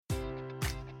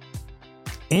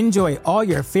Enjoy all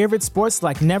your favorite sports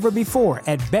like never before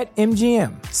at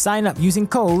BetMGM. Sign up using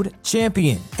code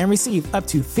CHAMPION and receive up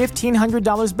to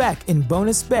 $1,500 back in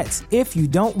bonus bets if you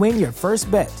don't win your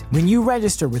first bet. When you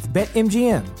register with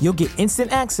BetMGM, you'll get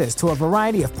instant access to a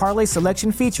variety of parlay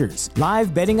selection features,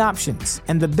 live betting options,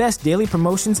 and the best daily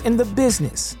promotions in the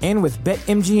business. And with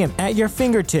BetMGM at your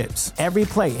fingertips, every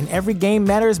play and every game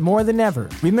matters more than ever.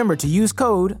 Remember to use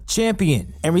code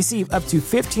CHAMPION and receive up to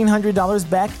 $1,500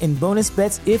 back in bonus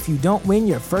bets if you don't win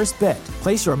your first bet.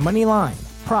 Place your money line,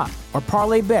 prop, or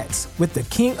parlay bets with the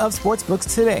king of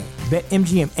sportsbooks today.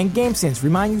 BetMGM and GameSense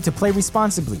remind you to play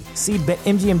responsibly. See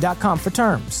BetMGM.com for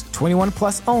terms. 21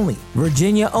 plus only.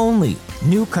 Virginia only.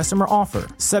 New customer offer.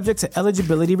 Subject to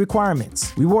eligibility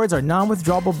requirements. Rewards are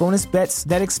non-withdrawable bonus bets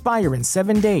that expire in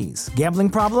 7 days. Gambling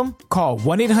problem? Call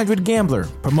 1-800-GAMBLER.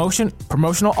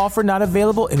 Promotional offer not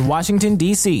available in Washington,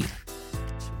 D.C.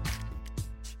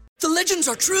 The legends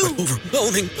are true.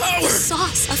 Overwhelming power! The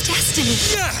sauce of destiny.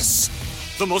 Yes!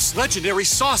 The most legendary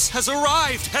sauce has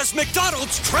arrived as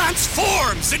McDonald's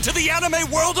transforms into the anime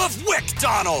world of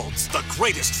WickDonald's. The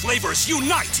greatest flavors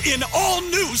unite in all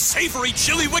new savory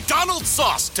chili McDonald's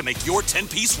sauce to make your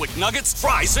 10-piece Wick Nuggets,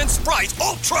 fries, and Sprite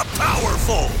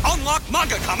ultra-powerful. Unlock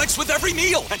manga comics with every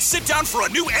meal and sit down for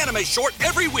a new anime short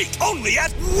every week only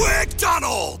at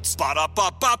WickDonald's.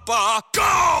 Ba-da-ba-ba-ba,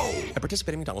 go! At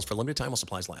participating McDonald's for a limited time while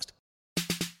supplies last.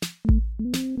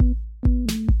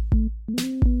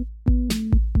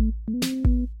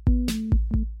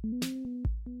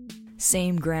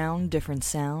 Same ground, different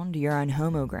sound. You're on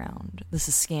Homo Ground. This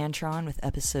is Scantron with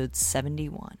episode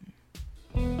 71.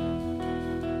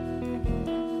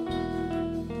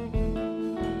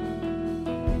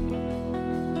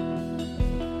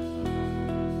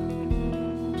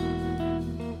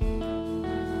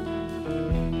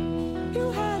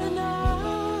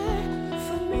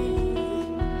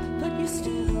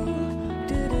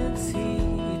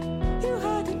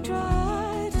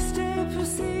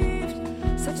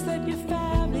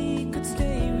 Family could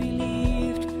stay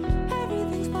relieved.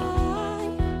 Everything's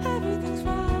fine, everything's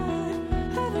fine.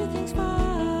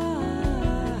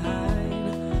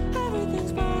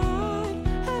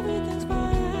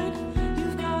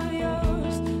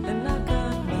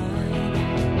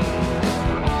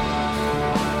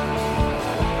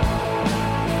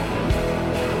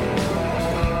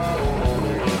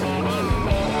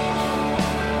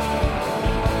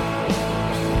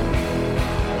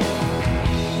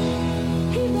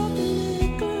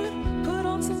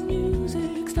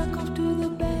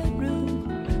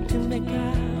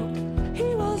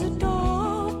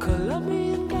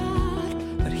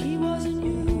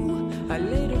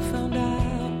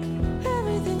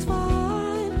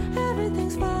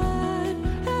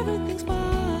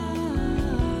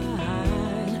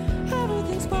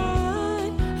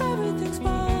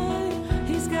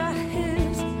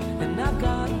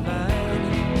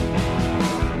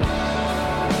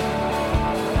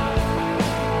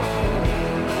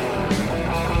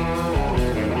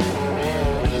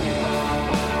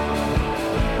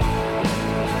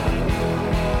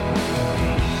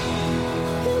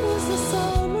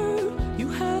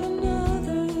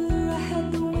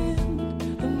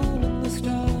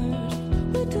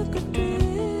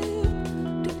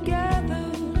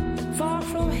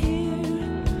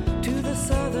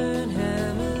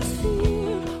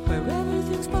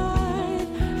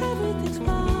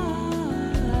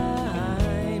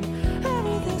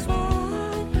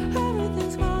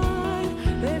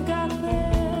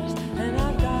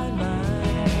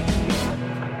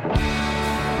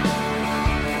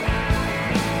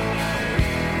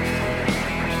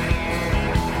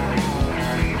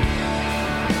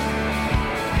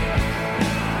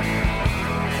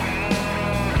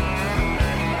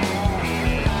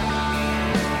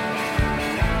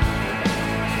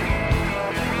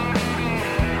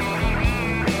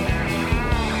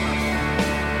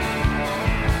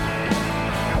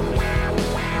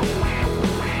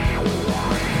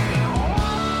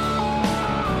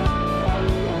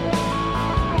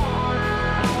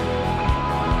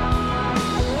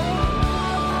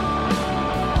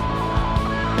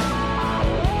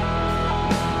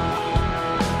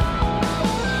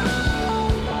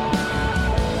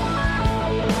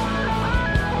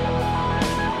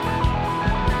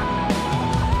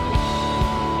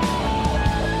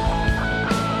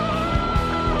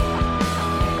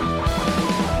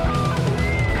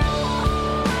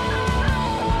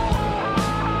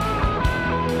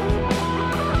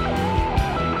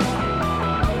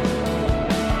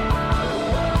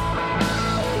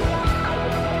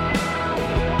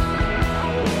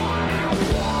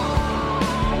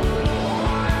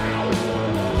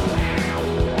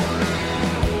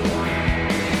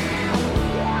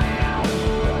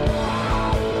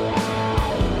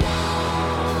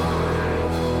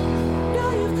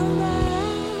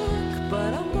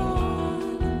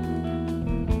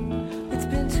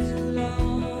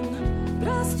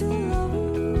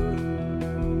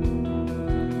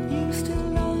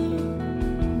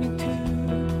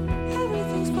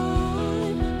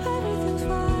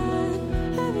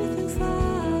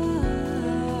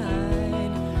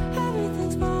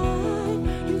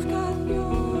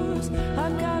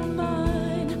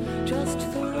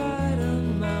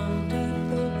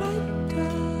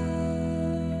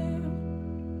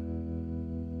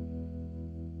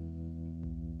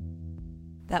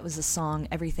 That was the song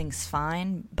Everything's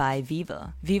Fine by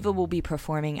Viva. Viva will be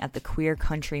performing at the Queer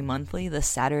Country Monthly this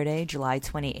Saturday, July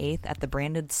 28th at the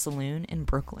Branded Saloon in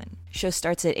Brooklyn. The show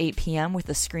starts at 8 p.m. with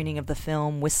a screening of the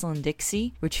film Whistlin'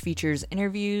 Dixie, which features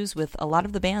interviews with a lot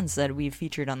of the bands that we've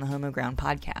featured on the Homo Ground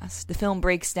podcast. The film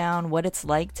breaks down what it's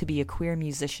like to be a queer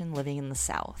musician living in the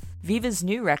South. Viva's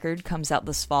new record comes out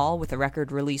this fall with a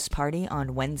record release party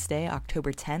on Wednesday,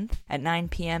 October 10th at 9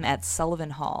 p.m. at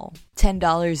Sullivan Hall.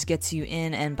 $10 gets you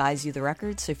in and buys you the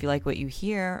record, so if you like what you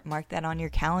hear, mark that on your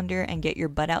calendar and get your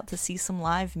butt out to see some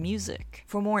live music.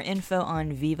 For more info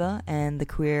on Viva and the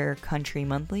Queer Country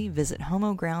Monthly, visit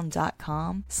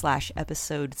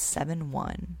homoground.com/episode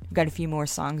 71. I've got a few more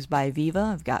songs by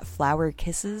Viva. I've got Flower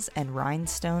Kisses and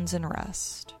Rhinestones and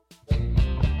Rust.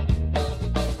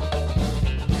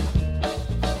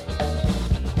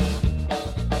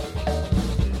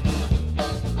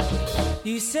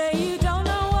 You say you don't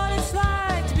know what it's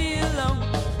like to be alone,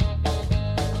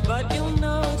 but you'll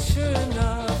know it sure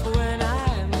enough when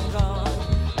I'm gone.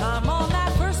 I'm on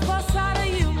that first bus out of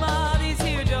Yuma. These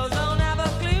here Joes don't have a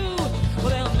clue. Well,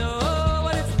 they'll know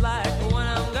what it's like when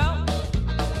I'm gone.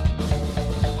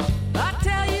 I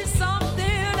tell you something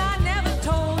I never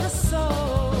told a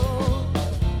soul.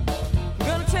 I'm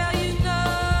gonna tell you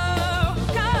no,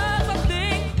 'cause the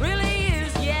thing really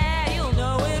is, yeah, you'll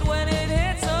know it when it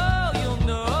hits. Oh, you'll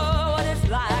know what it's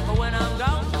like when I'm gone.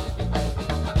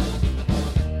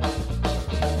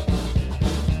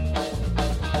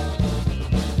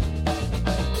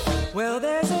 Well,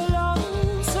 there's a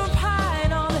lonesome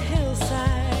pine on the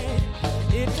hillside.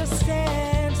 It just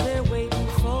stands there waiting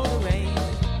for the rain.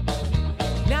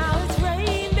 Now it's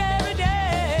rained every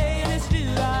day and it's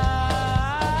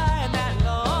July, and that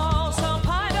lonesome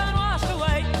pine done washed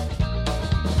away.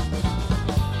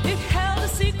 It held a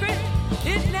secret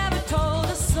it never told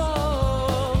a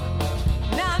soul.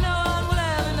 Now no one will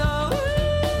ever know.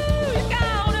 Ooh, you're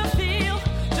gonna feel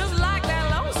just like that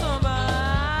lonesome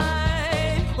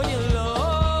pine when you're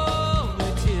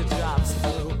lonely, teardrops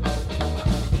flow.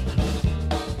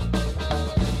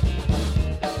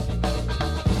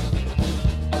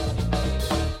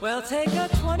 Well, take a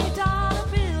 $20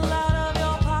 bill out of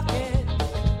your pocket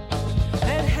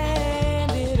and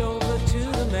hand it over to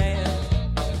the man.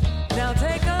 Now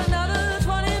take another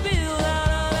 20 bill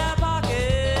out of that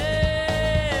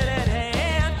pocket and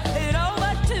hand it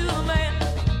over to the man.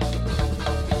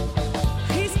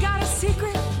 He's got a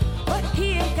secret, but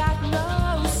he ain't got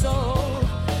no soul.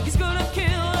 He's gonna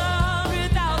kill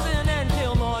 100,000 and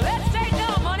kill more. Let's take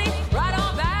the money right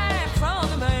on back from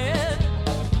the man.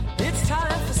 It's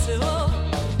time for civil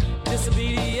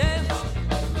disobedience.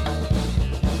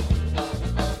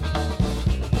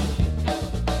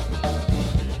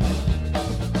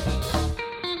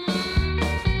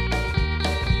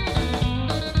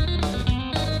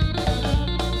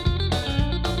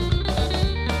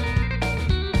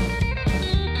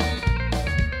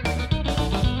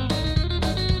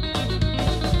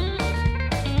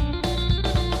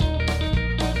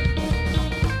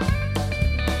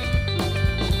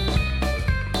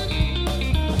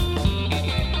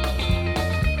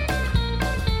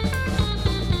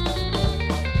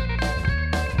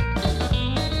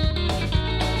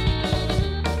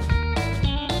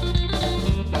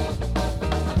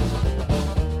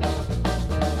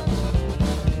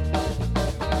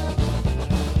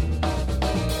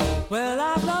 Well,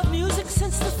 I've loved music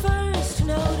since the first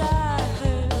note I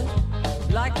heard.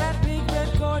 Like that big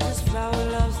red gorgeous flower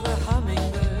loves the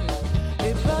hummingbird.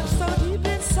 It plunged so deep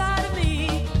inside of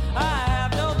me, I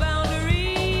have no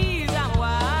boundaries. I'm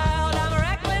wild, I'm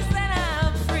reckless, and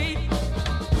I'm free.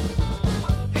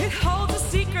 It holds a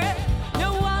secret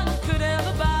no one could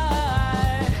ever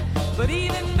buy, but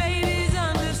even babies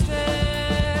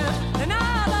understand. And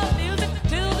I love music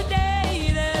till the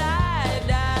day that I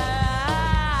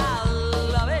die. I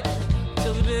love it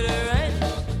till the bitter end.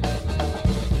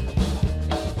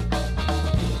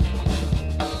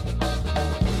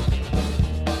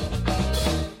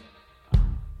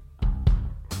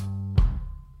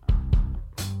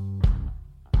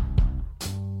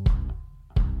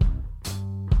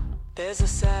 There's a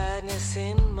sadness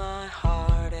in my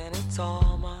heart and it's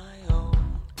all my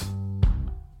own.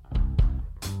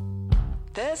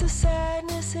 There's a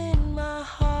sadness in my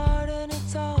heart and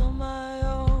it's all my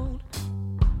own.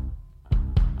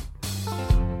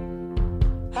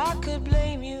 I could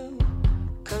blame you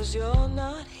 'cause you're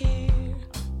not here,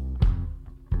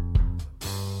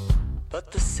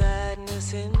 but the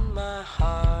sadness in my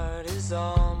heart is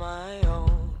all my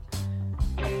own.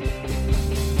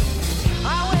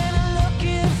 I went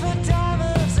looking for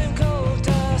diamonds and gold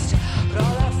dust, but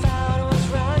all I found was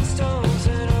rhinestones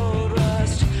and old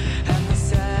rust.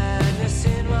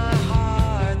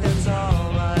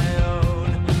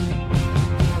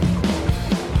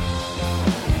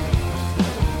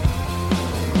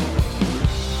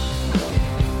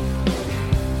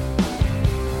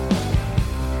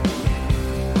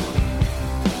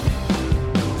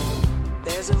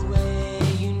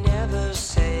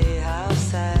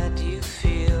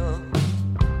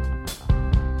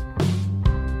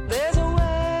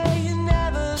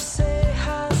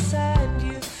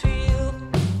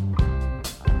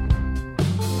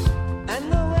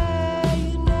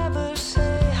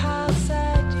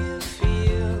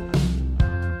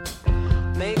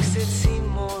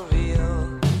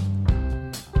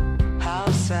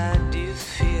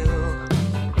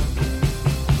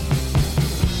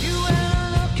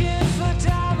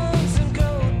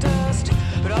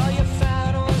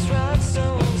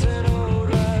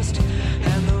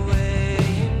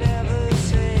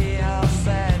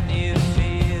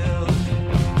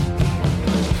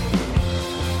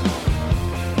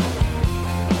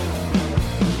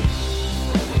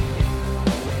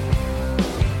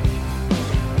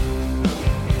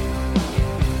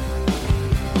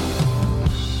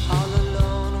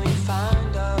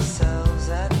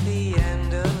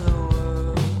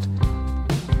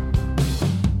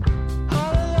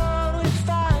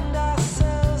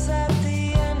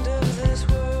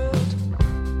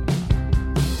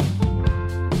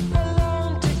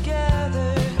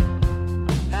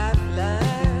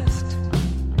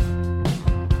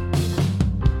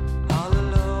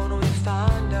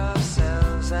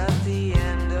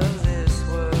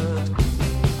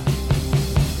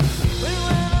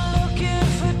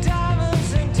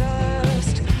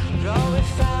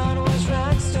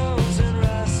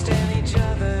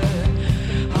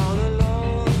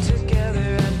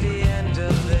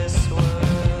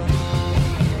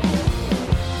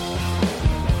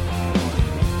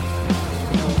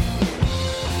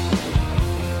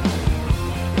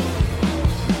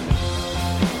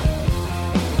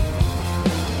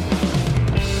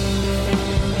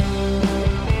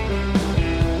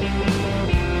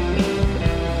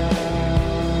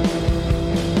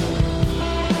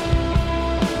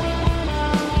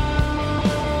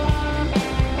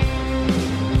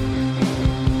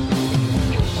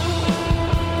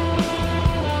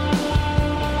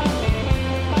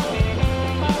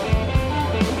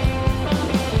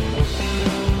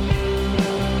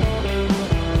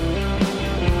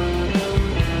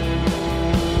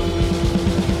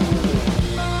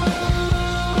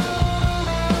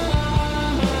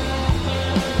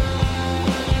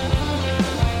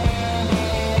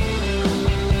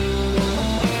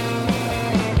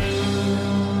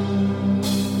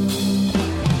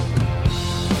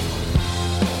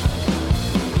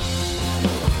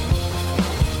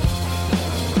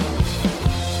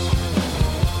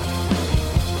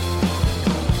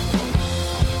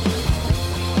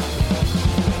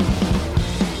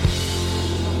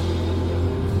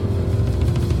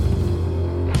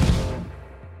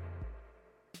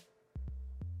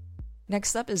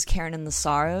 Next up is Karen and the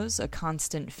Sorrows, a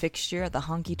constant fixture at the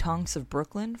honky tonks of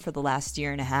Brooklyn for the last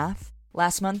year and a half.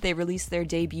 Last month, they released their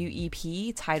debut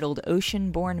EP titled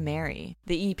Ocean-Born Mary.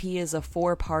 The EP is a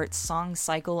 4-part song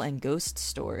cycle and ghost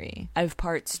story. Out of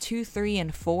parts 2, 3,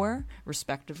 and 4,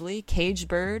 respectively, Caged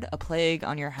Bird, A Plague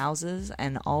on Your Houses,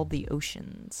 and All the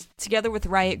Oceans. Together with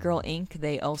Riot Grrrl Inc.,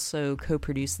 they also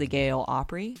co-produced the Gayle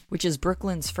Opry, which is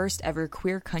Brooklyn's first ever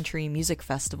queer country music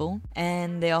festival,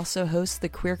 and they also host the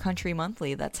Queer Country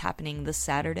Monthly that's happening this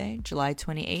Saturday, July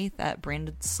 28th at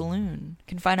Branded Saloon. You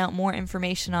can find out more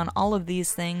information on all of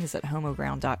these things at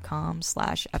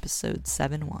homoground.com/episode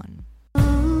 71.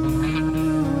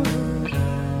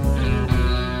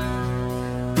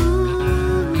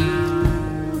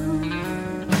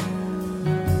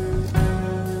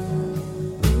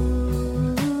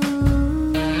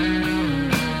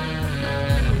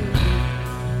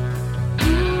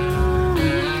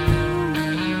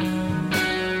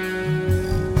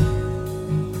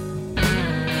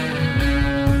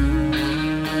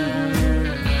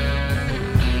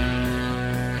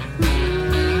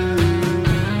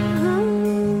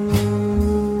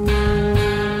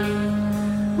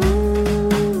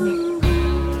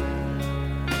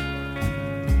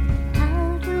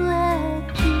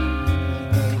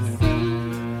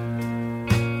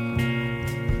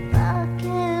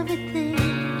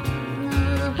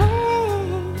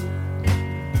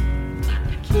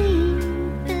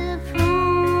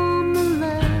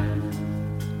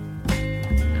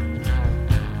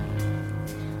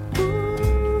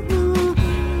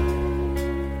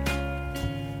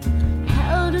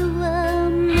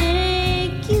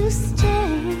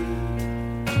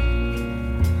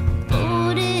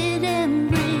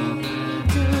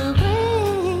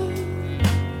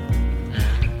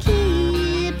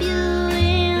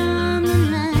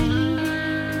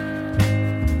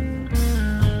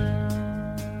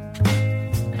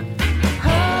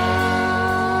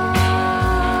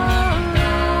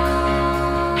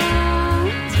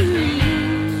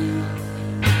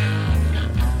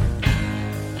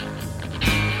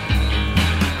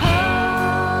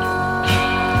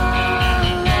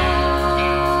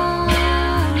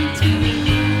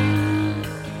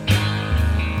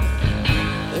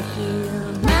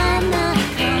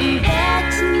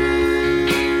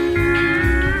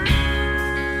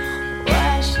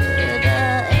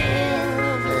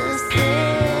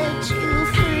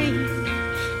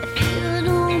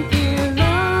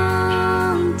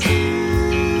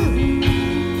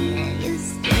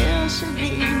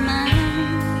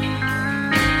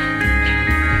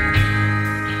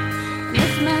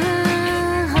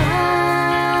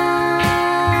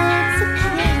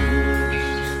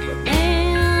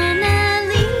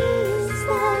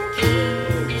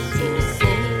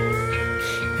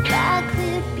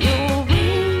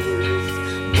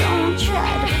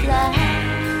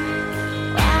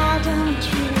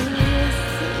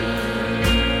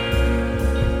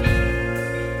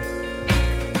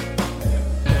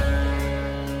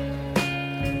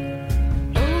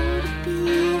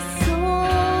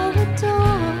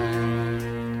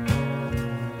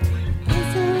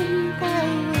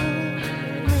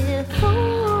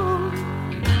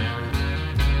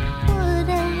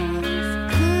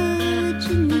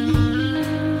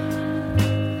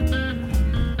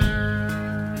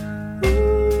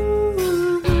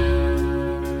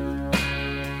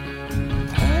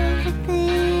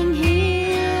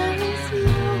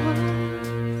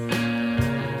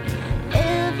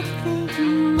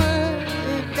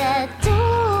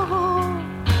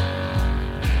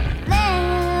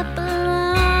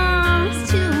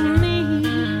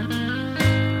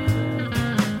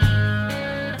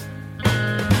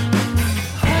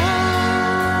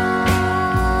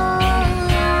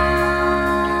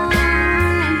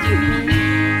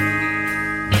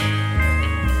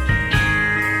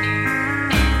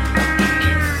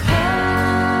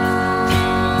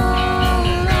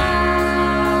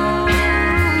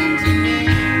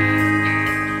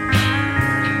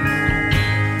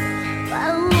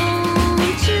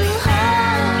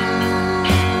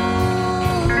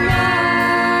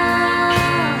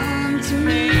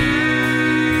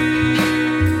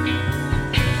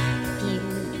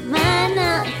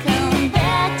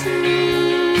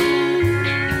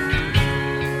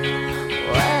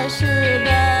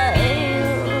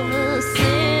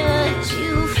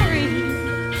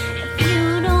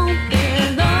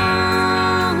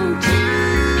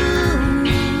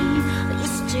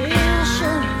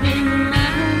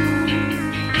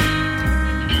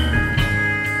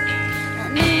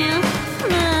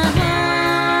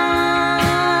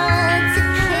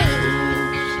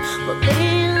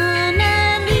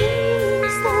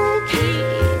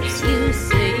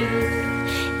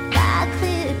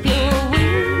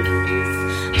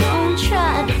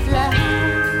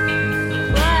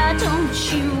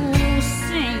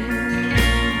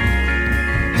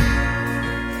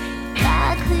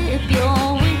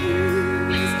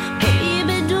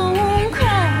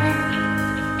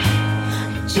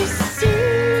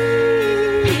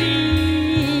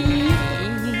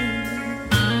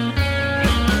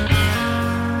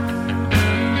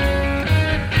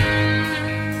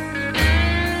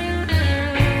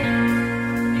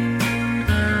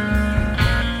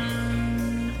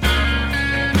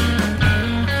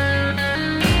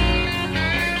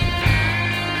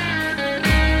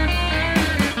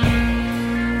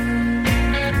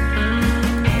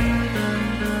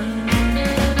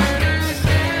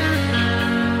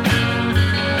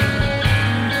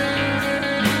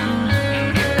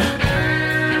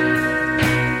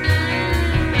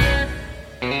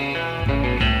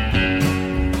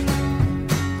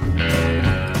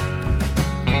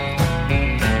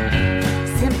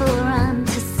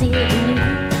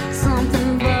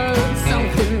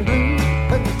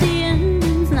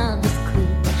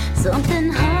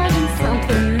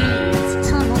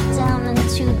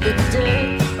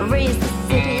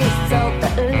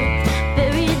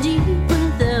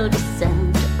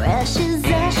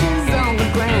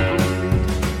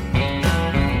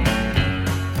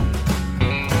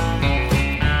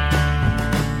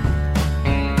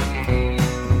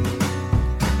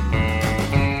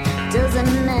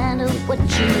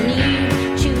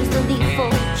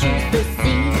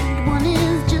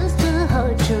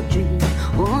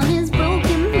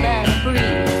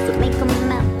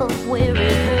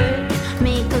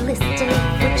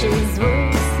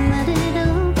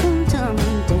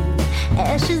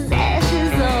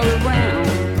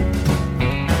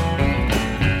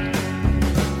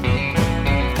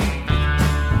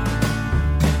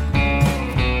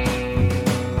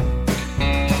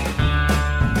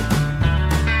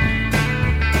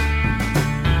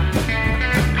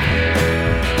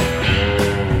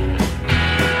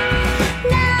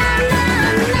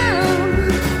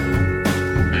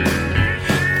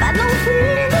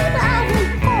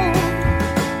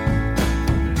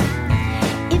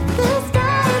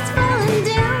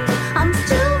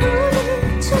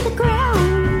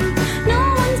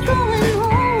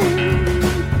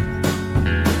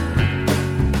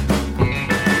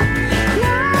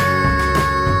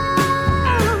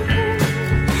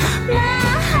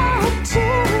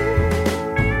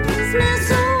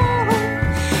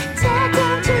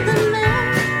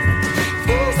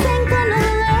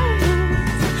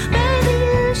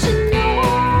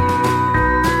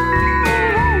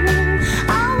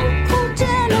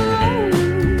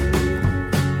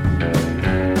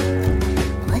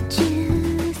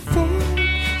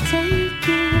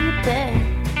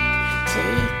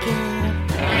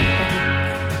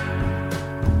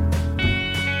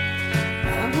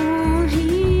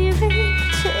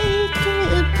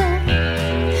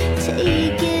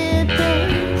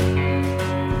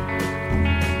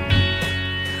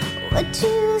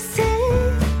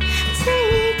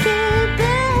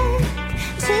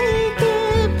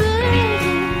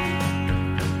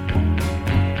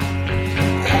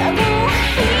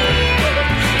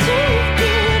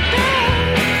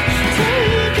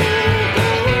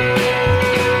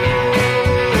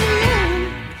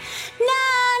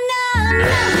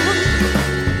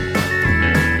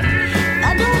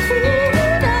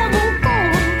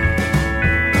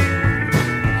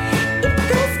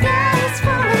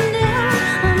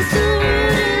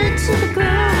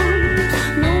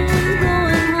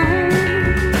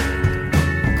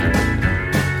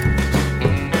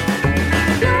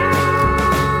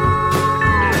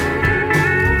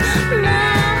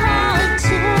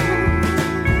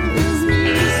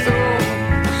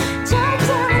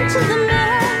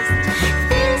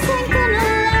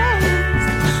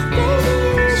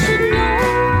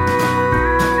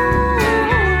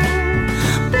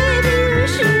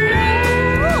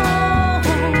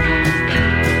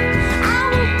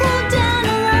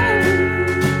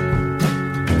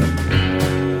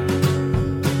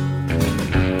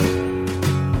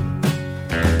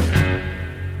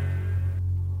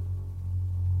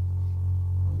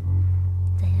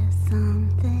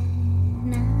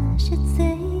 should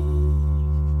say.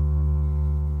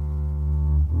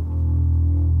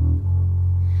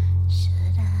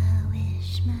 Should I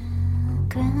wish my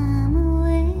crime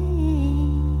away?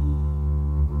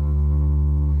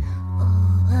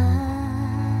 Oh, I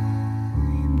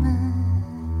am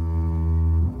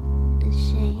not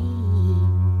ashamed.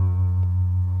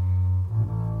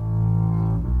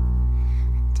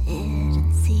 I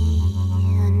didn't see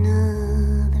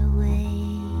another way.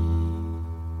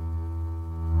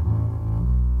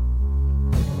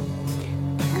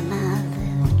 Am I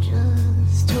left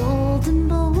just holding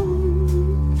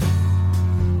bones?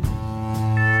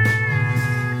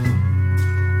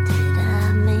 Did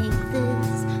I make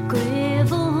this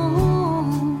grave a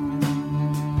home?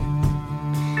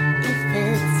 If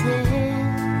it's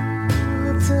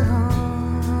hell to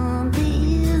haunt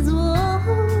these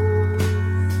walls,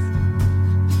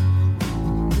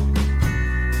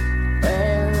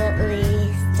 well, at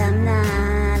least I'm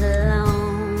not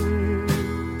alone.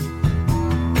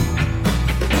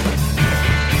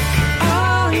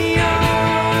 All the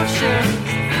oceans,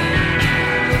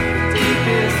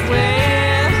 deepest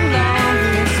well,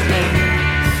 longest lane,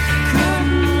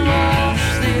 couldn't wash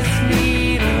this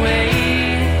need away.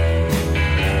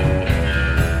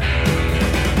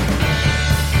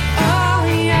 All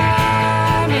the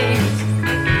armies,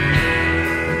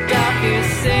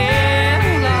 darkest sail,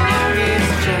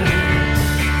 longest journey,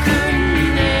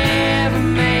 couldn't ever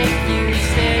make you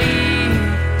stay.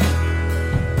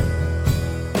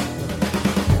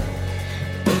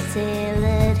 They say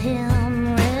let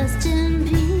him rest in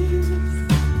peace.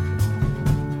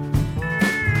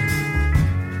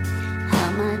 How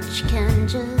much can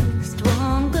just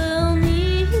one girl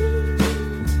need?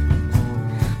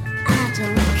 I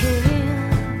don't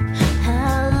care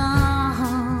how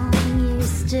long you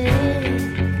stay.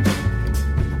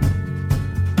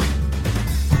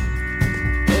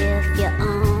 If you're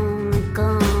only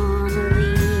gonna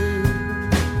leave,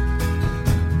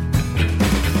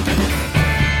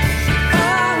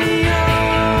 All the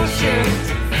oceans,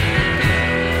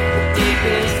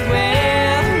 deepest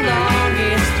well,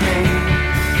 longest lane,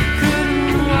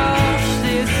 couldn't wash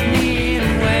this need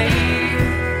away.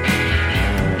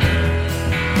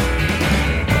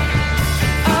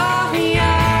 All the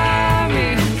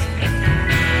armies,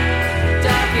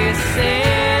 darkest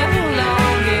sail,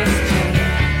 longest chain,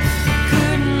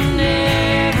 couldn't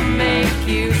ever make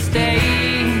you stay.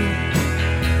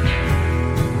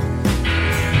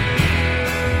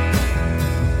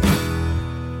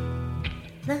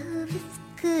 love is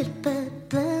good, but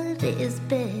blood is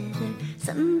better.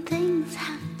 Some things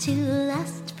have to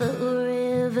last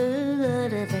forever. La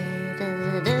da da da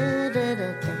da da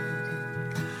da da.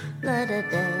 La da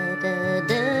da da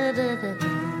da da da da.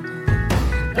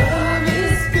 Love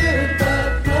is good,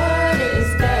 but blood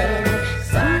is better.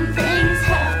 Some things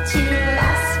have to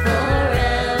last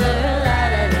forever. La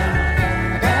da da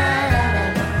da da da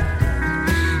da.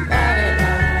 La da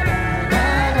da da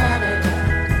da da da.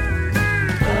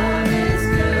 Love is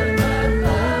good, but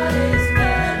blood is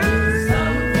better.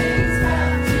 Some things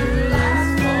have to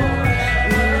last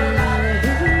forever. La da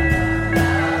da da da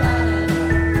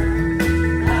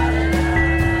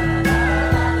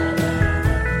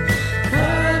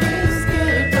Love is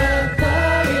good, but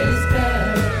blood is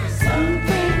better. Some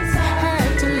things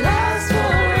have to last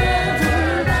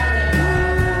forever.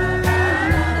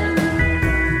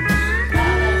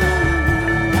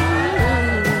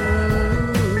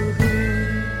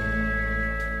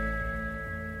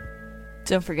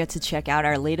 Don't forget to check out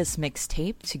our latest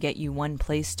mixtape, To Get You One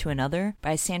Place to Another,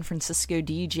 by San Francisco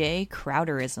DJ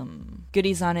Crowderism.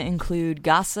 Goodies on it include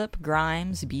gossip,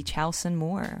 grimes, beach house, and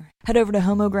more. Head over to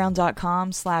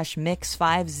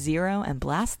homoground.com/mix50 and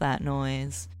blast that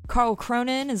noise. Carl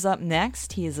Cronin is up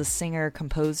next. He is a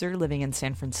singer-composer living in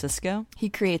San Francisco. He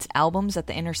creates albums at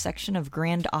the intersection of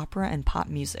grand opera and pop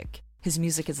music. His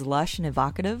music is lush and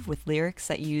evocative, with lyrics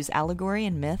that use allegory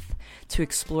and myth to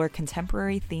explore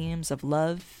contemporary themes of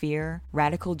love, fear,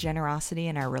 radical generosity,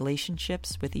 and our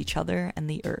relationships with each other and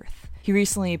the earth. He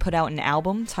recently put out an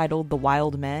album titled The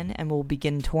Wild Men and will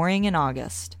begin touring in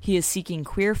August. He is seeking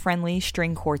queer-friendly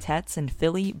string quartets in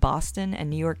Philly, Boston, and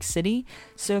New York City,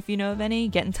 so if you know of any,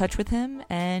 get in touch with him,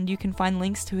 and you can find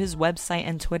links to his website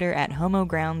and Twitter at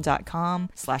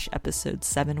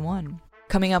homoground.com/episode71.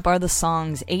 Coming up are the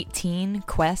songs 18,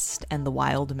 Quest, and The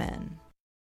Wild Men.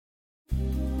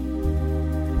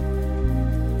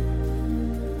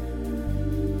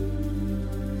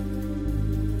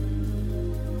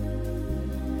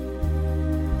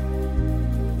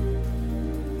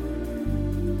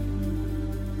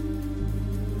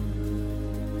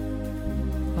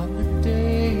 On the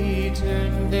day he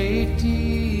turned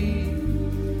 18,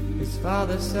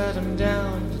 father sat him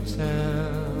down to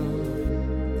tell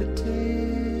the tales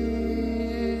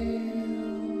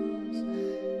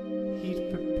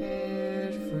he'd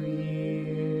prepared for years.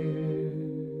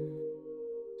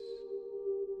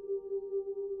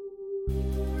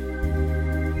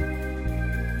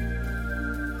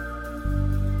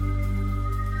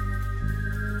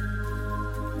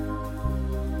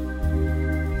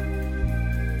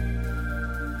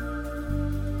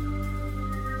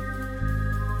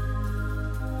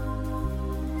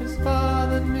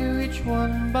 Knew each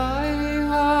one by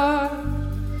heart,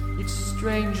 each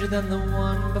stranger than the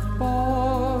one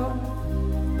before.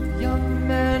 A young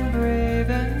man brave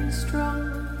and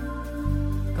strong,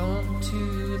 gone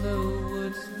to the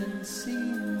woods, then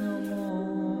seen no more.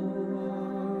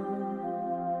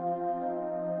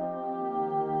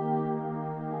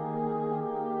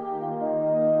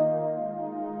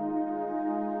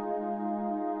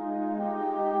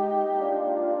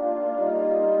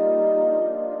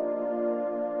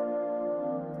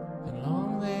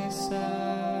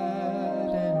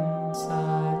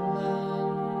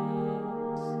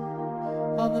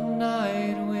 On the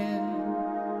night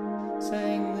wind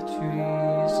sang the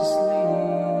trees to sleep,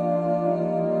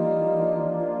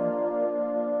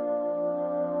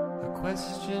 a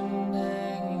question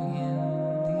hanging in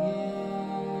the air.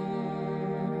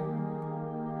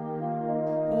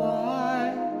 Why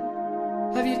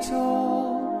have you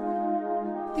told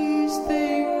these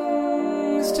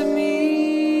things to me?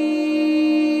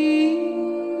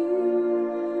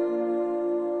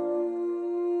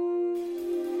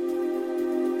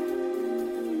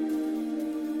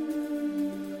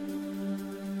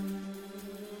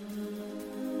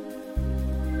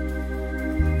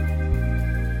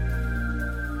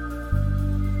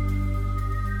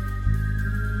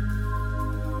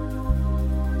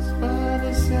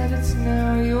 Said it's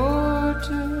now your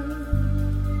turn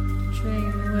to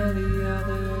train where the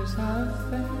others have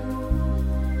failed.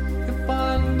 You'll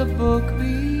find a book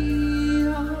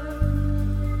beyond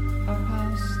our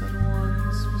house that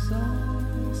once was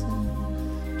ours in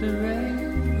the rainbow.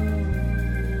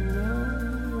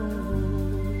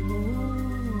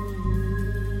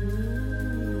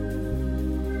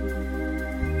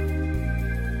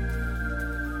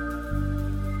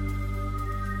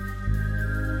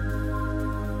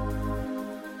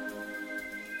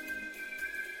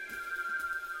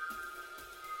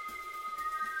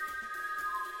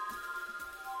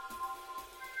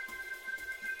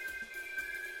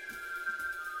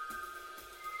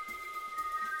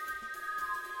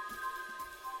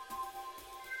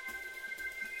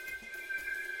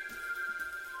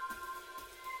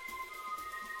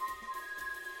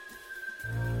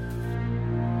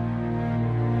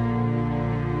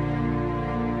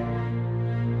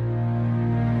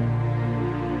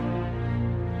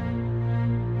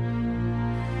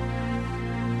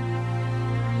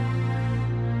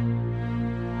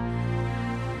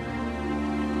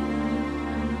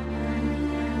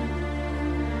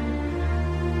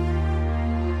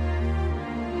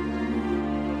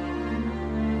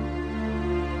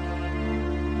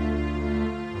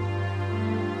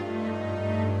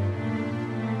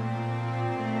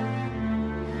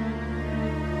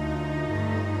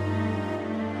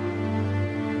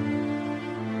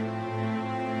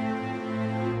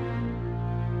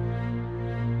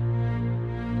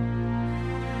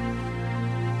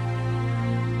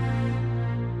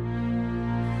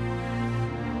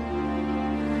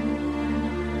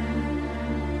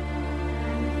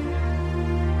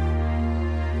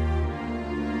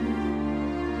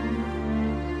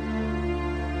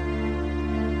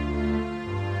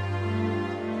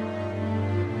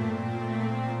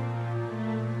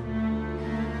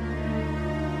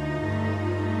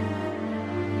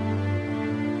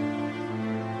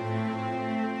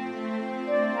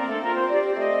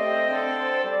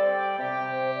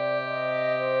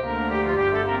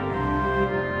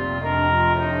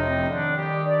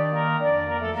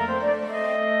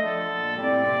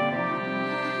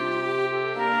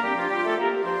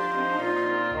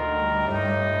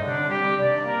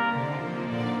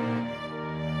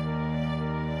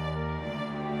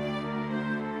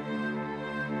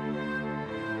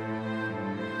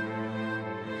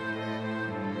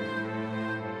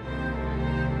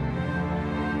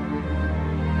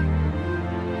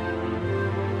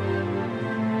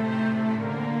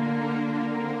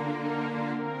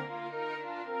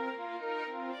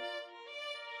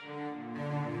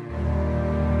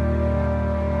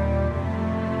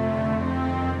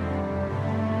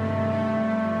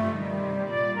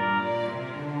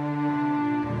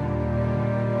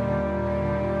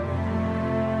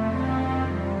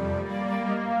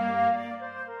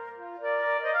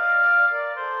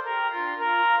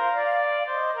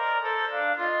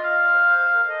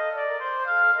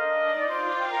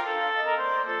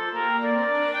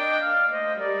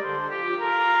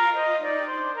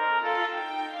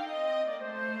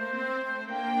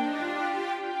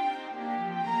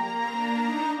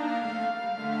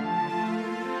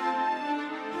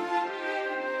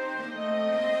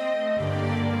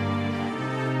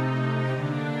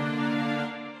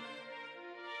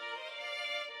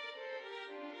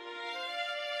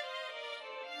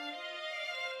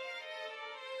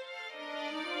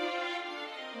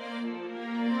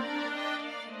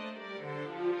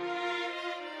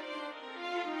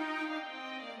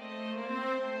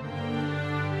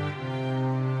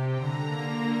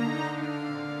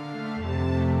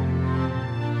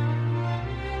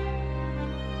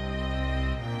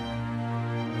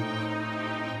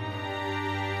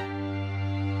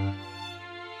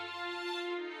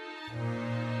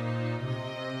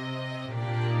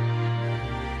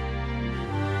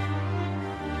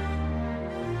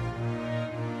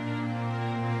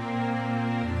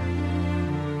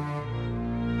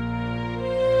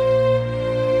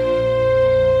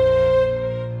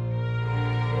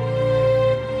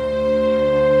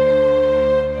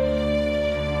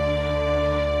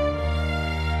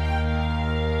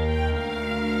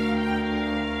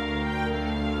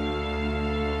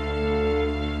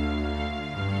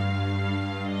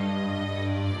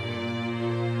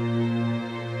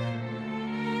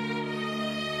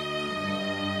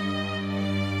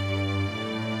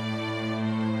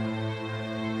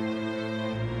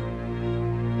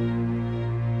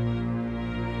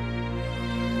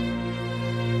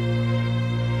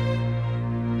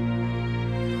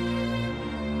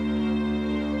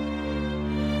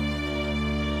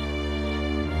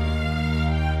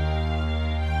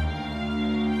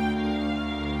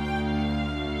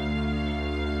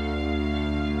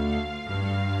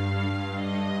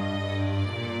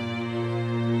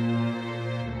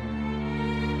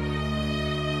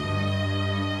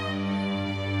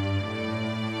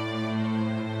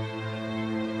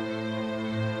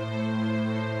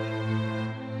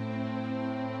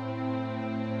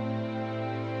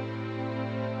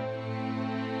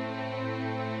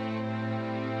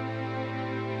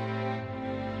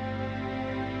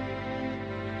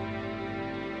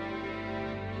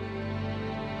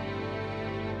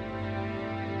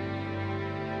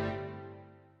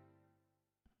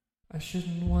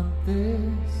 shouldn't want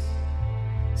this,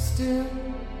 still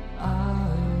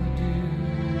I do.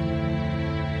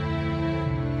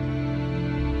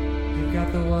 You've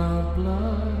got the wild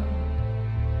blood,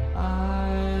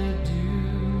 I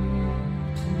do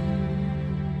too.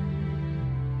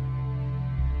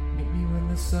 Meet me when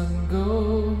the sun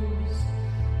goes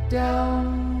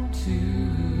down to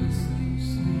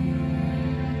sleep.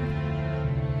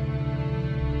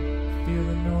 Feel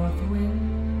the north wind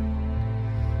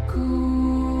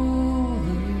cool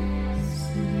and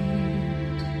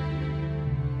sweet.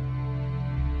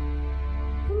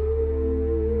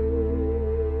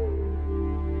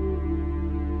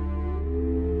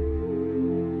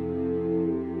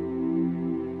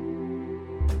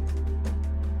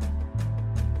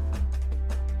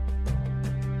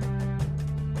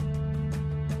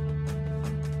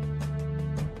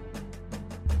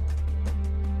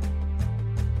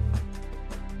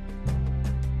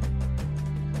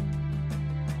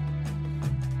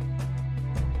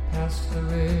 Past the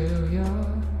rail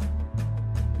yard,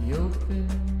 the open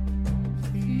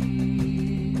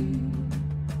field.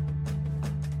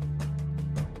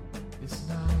 This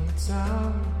night's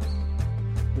out,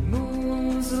 the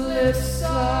moon's lips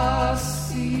are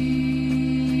sealed.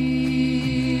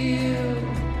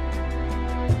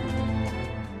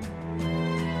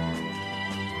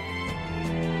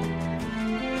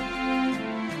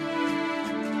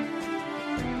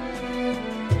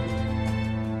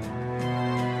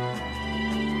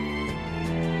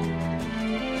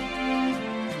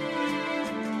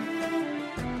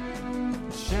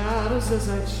 Shadows as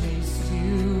I chased you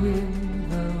in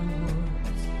the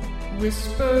woods,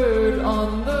 whispered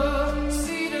on the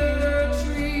cedar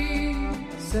tree,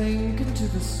 sank into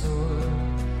the soil,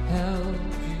 held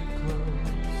you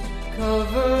close,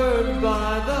 covered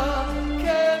by the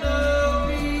canopy.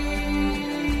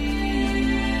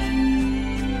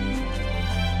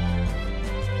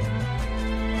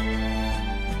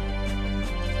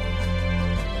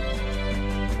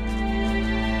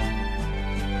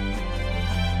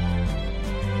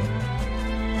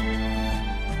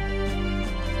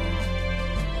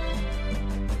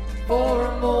 For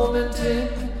a moment in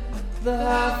the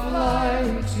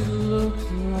half-light you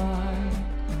looked like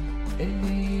an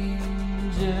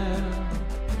angel.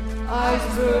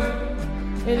 Eyes burn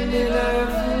an inner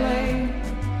flame,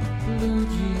 blue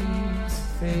jeans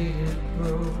faded,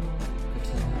 broke a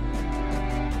tie.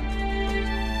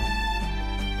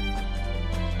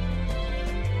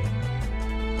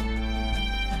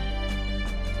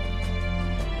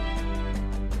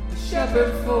 The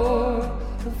shepherd for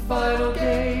the final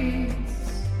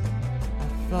gates, I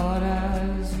thought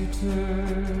as you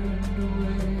turned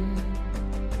away,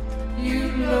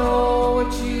 you know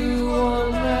what you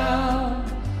want now,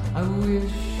 I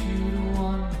wish you'd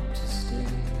want to stay.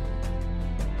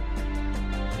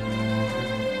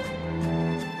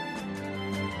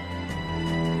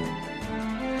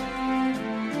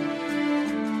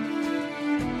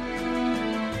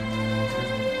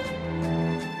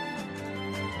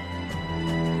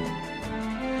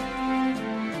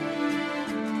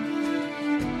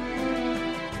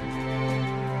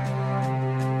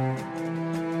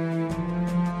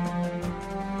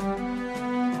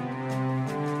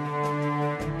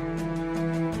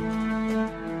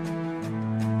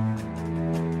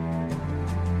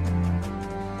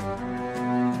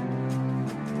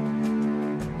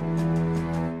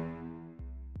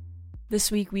 This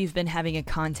week we've been having a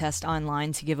contest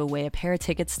online to give away a pair of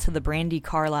tickets to the Brandi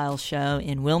Carlile show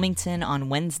in Wilmington on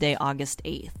Wednesday, August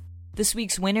 8th. This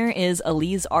week's winner is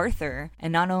Elise Arthur,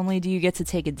 and not only do you get to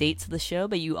take a date to the show,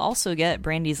 but you also get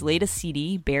Brandi's latest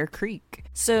CD, Bear Creek.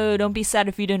 So don't be sad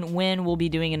if you didn't win. We'll be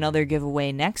doing another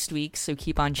giveaway next week, so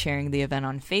keep on sharing the event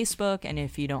on Facebook, and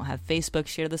if you don't have Facebook,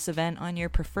 share this event on your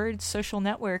preferred social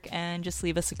network and just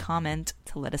leave us a comment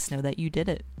to let us know that you did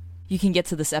it. You can get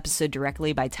to this episode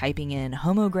directly by typing in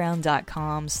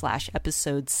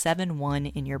homoground.com/episode 71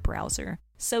 in your browser.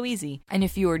 So easy. And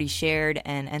if you already shared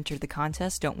and entered the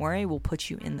contest, don't worry, we'll put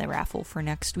you in the raffle for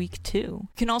next week too. You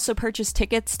can also purchase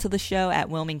tickets to the show at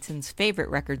Wilmington's favorite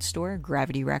record store,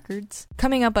 Gravity Records.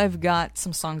 Coming up, I've got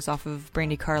some songs off of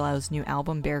Brandi Carlile's new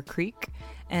album, Bear Creek,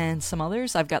 and some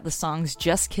others. I've got the songs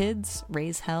Just Kids,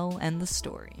 Raise Hell, and The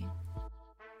Story.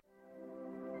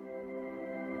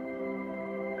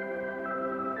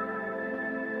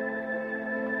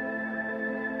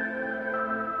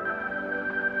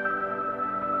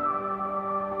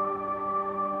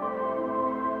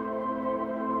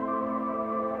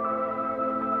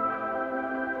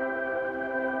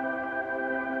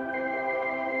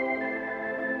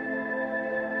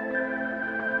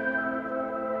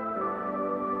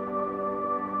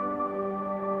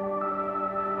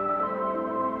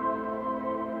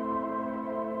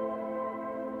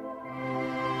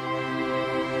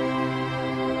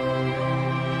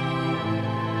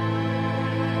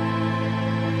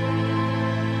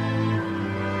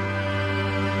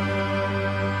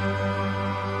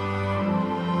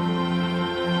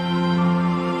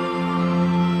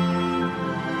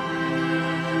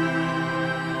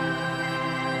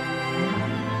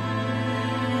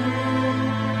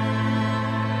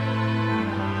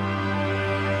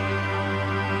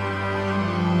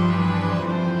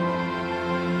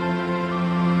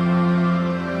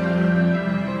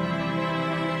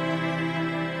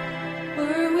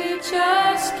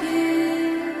 just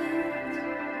kids,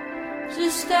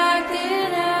 just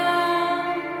acting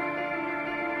out.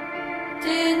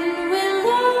 Didn't we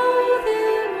love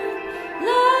them when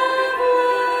love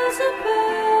was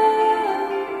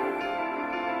about?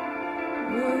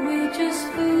 Were we just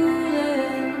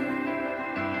fooling,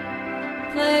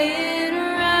 playing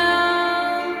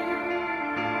around?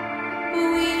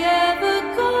 Were we ever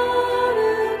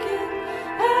gonna get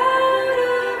out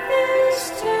of this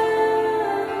town?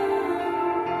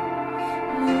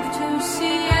 Move to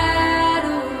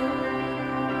Seattle,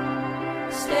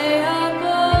 stay up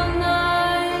all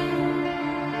night.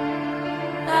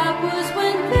 That was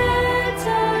when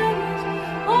bedtime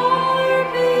was our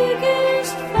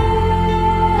biggest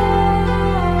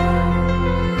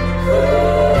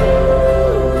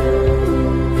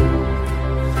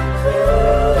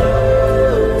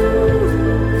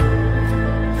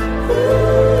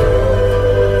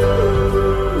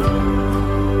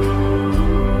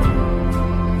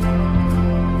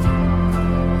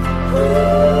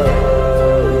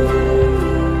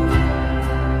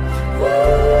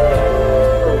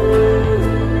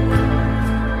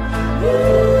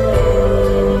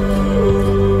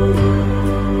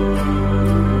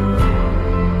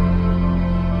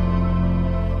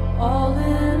all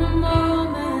in a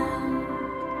moment,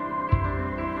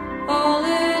 all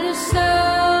in a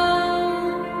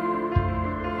sound,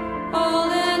 all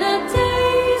in a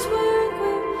day's work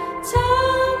of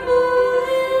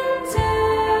tumbling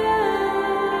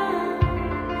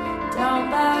down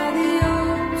by the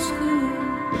old school,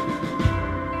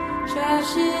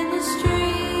 trash in the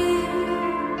street,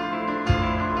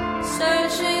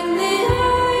 searching the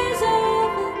eyes of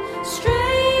the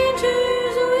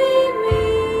strangers we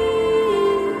meet,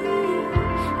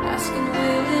 asking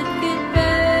will it get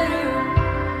better,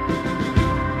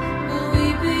 will we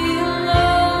be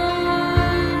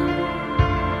alone,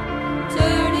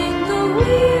 turning the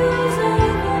wheels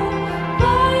of our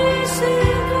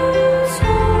bicycles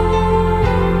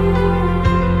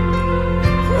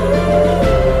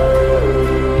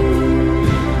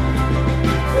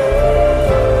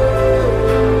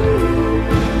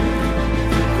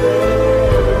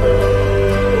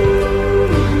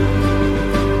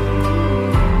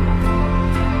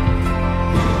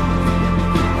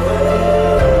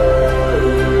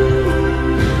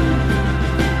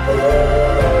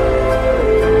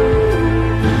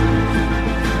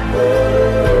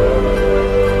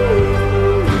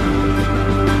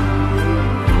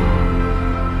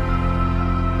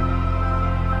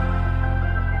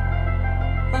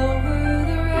over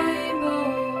the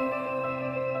rainbow,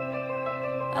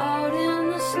 out in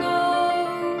the snow,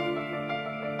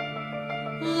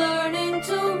 learning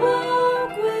to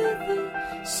walk with the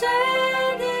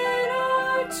sand in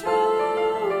our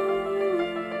toes,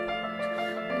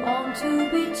 long to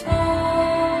be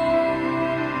tall,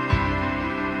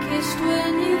 kissed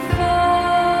when you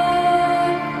fall,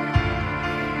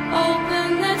 open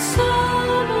that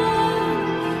someone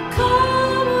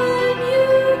come when you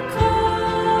call.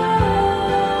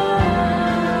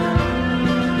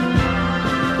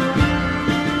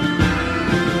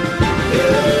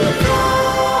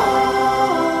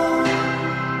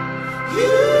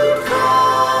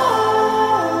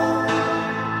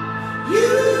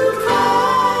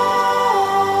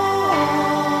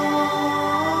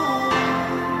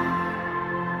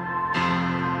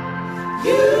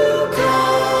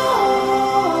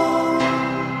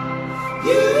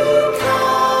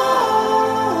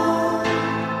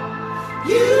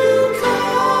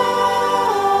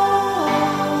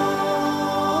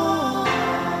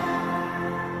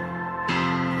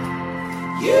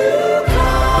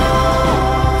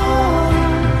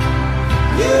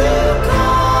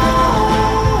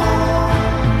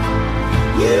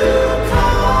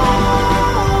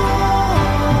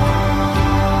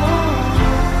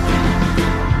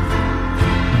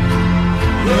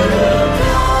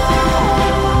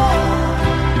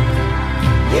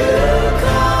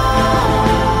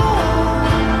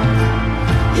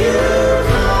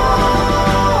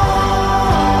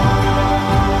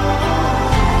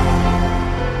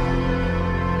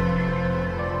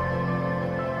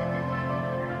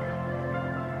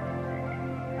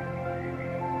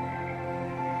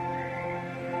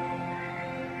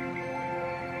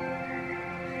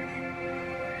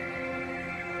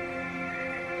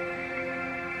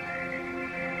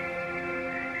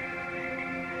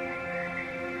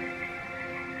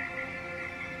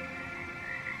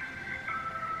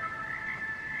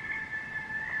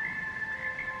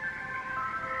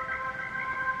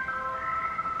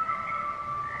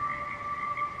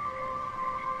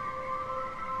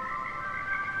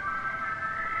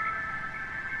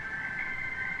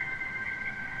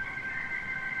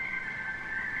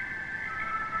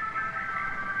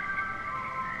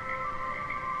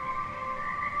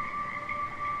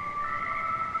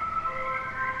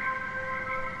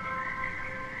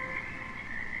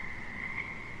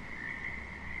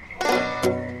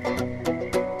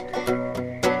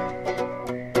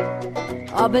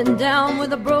 I've been down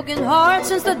with a broken heart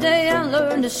since the day I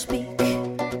learned to speak.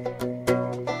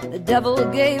 The devil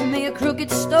gave me a crooked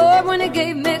start when he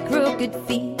gave me crooked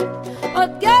feet.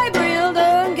 But Gabriel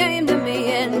done came to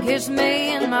me and kissed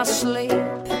me in my sleep.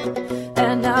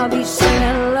 And I'll be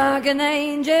singing like an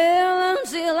angel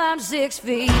until I'm 6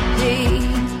 feet deep.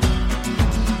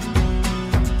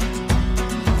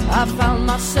 I found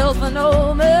myself an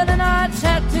old man and I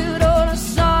tattooed on a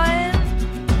sign.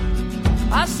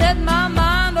 I set my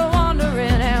mind to wandering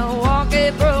and walk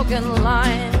a broken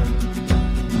line.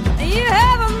 You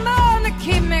have a mind to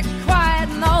keep me quiet,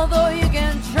 and although you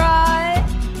can try,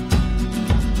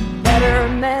 better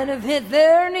men have hit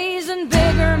their knees and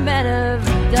bigger men have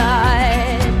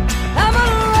died. I'm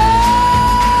gonna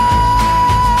ride,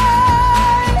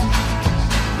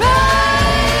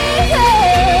 ride,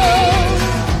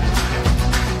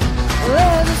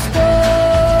 where the storm,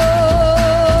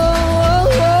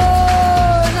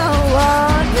 no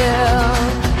one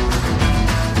else.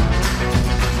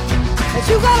 But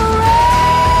you gotta ride.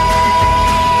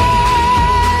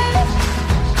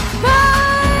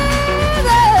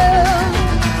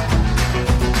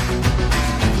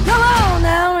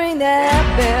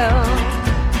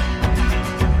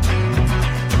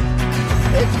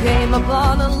 Came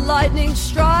upon a lightning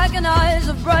strike and eyes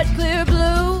of bright clear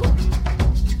blue.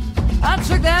 I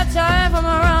took that tie from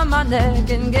around my neck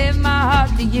and gave my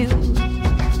heart to you.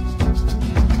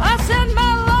 I sent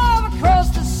my love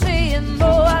across the sea, and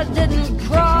though I didn't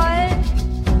cry,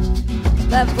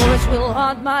 that voice will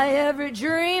haunt my every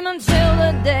dream until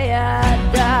the day I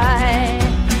die.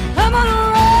 I'm gonna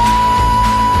ride.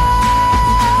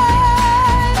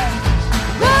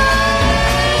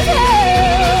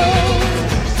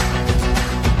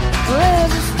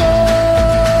 There's a storm,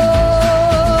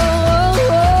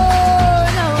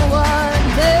 no one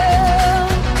there.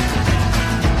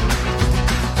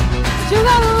 You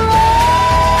gotta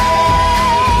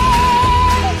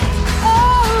ride,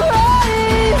 oh,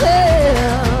 right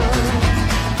there.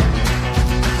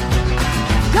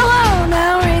 Come on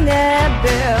now, ring that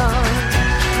bell.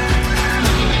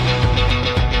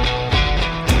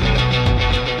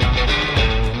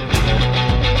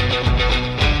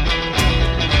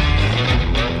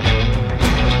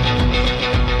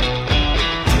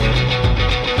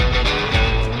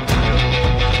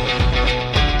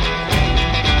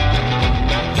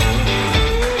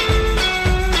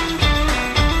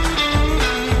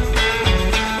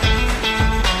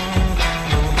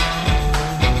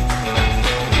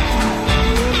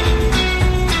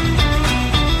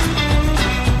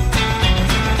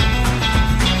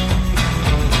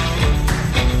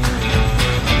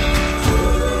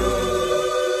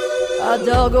 I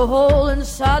dug a hole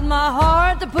inside my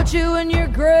heart to put you in your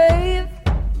grave.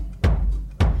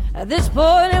 At this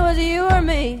point it was you or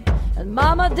me, and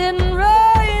Mama didn't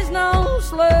raise no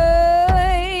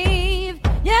slave.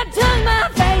 You took my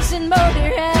face in both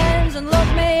your hands and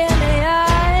looked me in the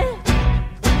eye,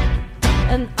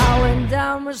 and I went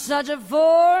down with such a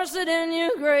force that in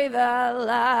your grave I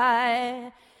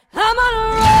lie. I'm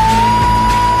gonna ride,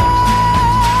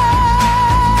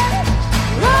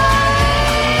 ride.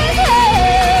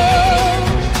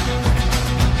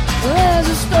 There's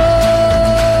a storm,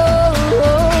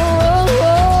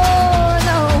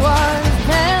 no one's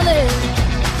telling.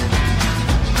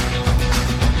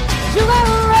 You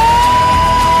gotta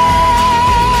ride,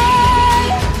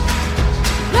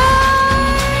 ride.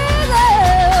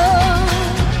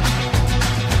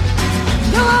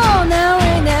 Go on now,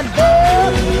 ring that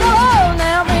bell. Go on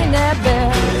now, ring that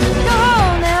bell. Go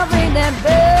on now, ring that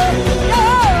bell. Go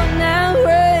on now,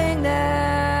 ring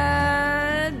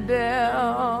that bell.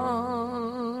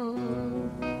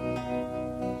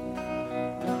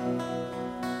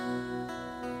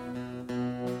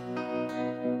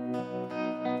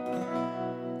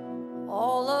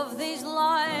 All of these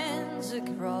lines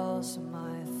across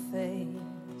my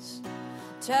face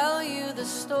tell you the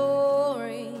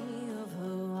story of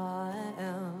who I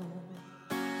am.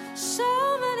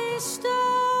 So many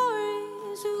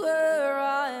stories where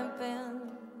I've been,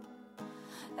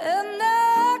 and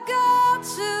I got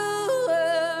to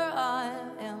where I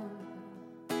am.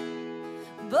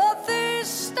 But these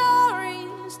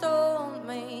stories don't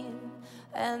mean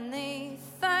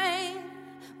anything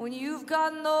when you've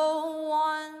got no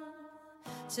one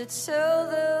to tell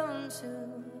them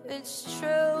to. It's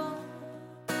true,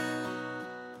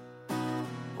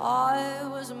 I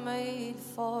was made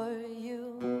for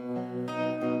you.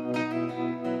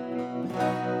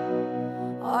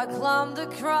 I climbed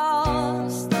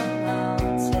across the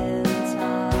mountain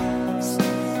tops,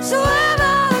 so am I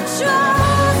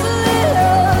across the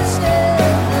little step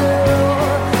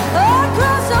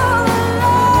across all the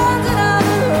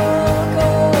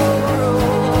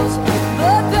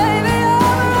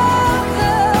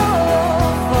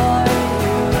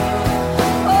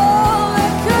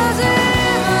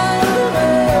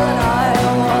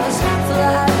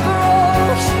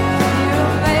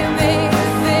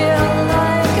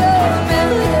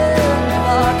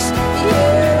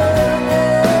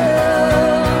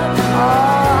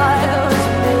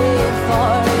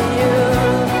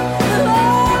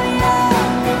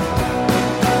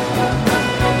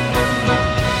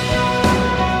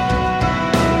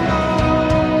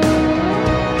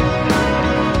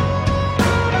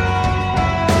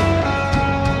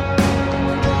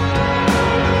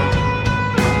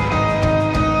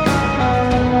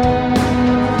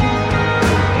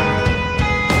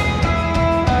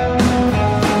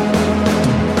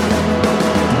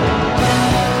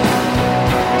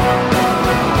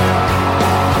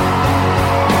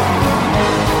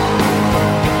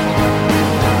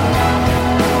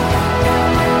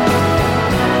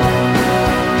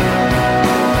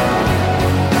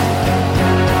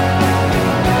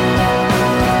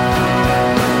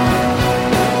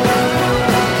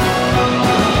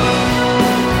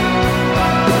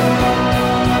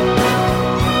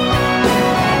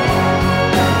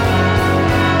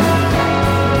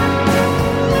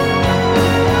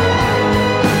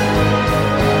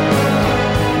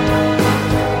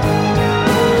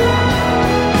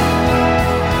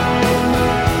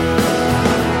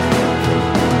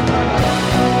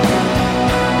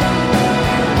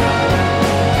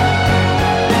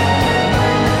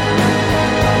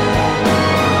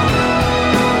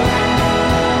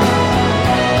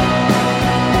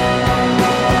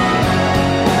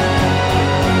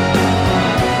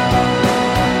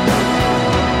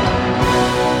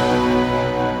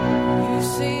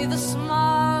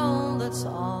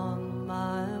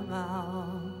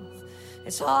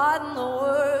tighten the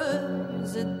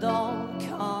words that don't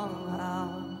come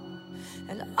out.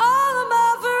 And all of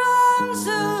my friends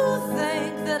who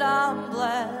think that I'm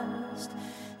blessed,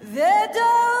 they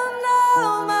don't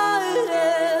know my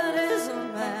head is a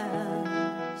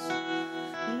mess.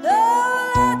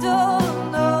 No, they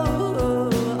don't know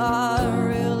who I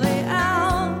really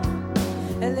am,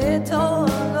 and they don't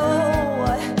know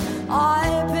what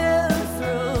I've been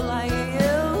through like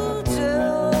you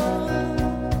do.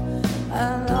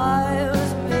 And I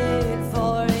was made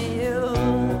for you.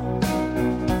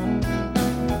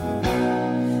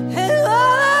 And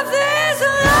all of these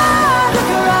lies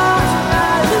across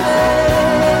my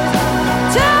face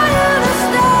tell you the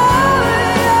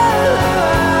story of who I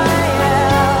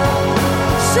am.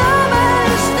 So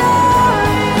many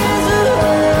stories of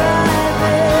where I've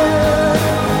been,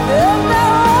 and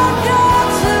now I got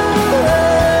to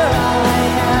where I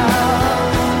am.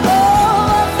 All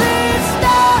of these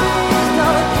stories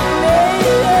don't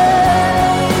mean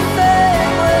anything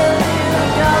when you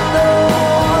got no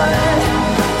one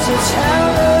to tell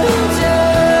the truth.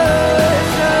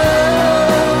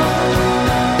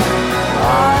 I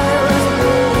was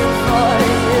made for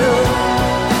you.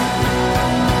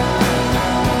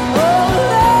 Oh,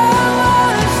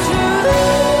 that was true.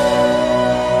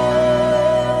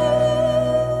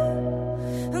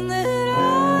 And that I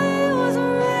was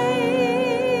made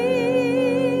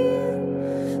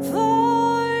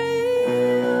for you.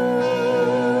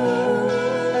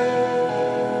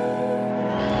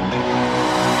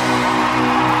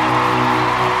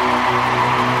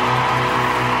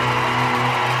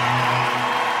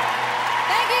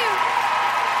 Thank you.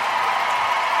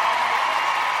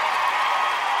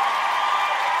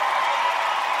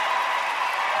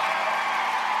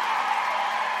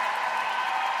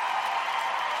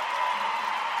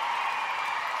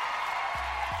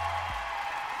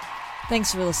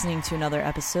 Thanks for listening to another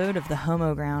episode of the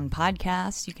Homo Ground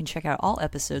Podcast. You can check out all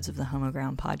episodes of the Homo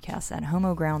Ground Podcast at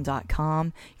homoground.com.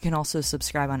 You can also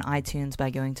subscribe on iTunes by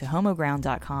going to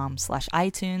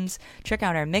homoground.com/iTunes. Check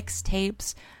out our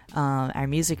mixtapes, our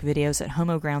music videos at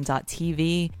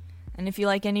homoground.tv. And if you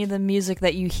like any of the music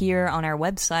that you hear on our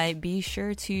website, be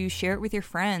sure to share it with your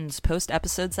friends. Post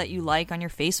episodes that you like on your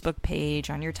Facebook page,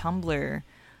 on your Tumblr.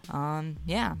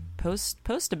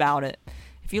 Post about it.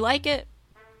 If you like it,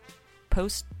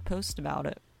 post about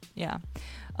it.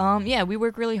 We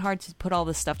work really hard to put all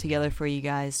this stuff together for you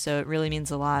guys, so it really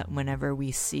means a lot whenever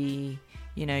we see,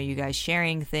 you guys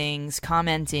sharing things,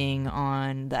 commenting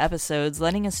on the episodes,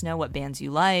 letting us know what bands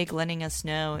you like, letting us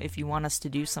know if you want us to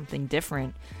do something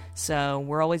different. So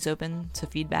we're always open to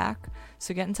feedback,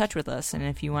 so get in touch with us. And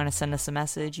if you want to send us a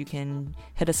message, you can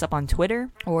hit us up on Twitter,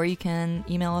 or you can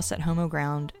email us at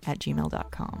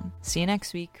homoground@gmail.com. See you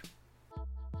next week.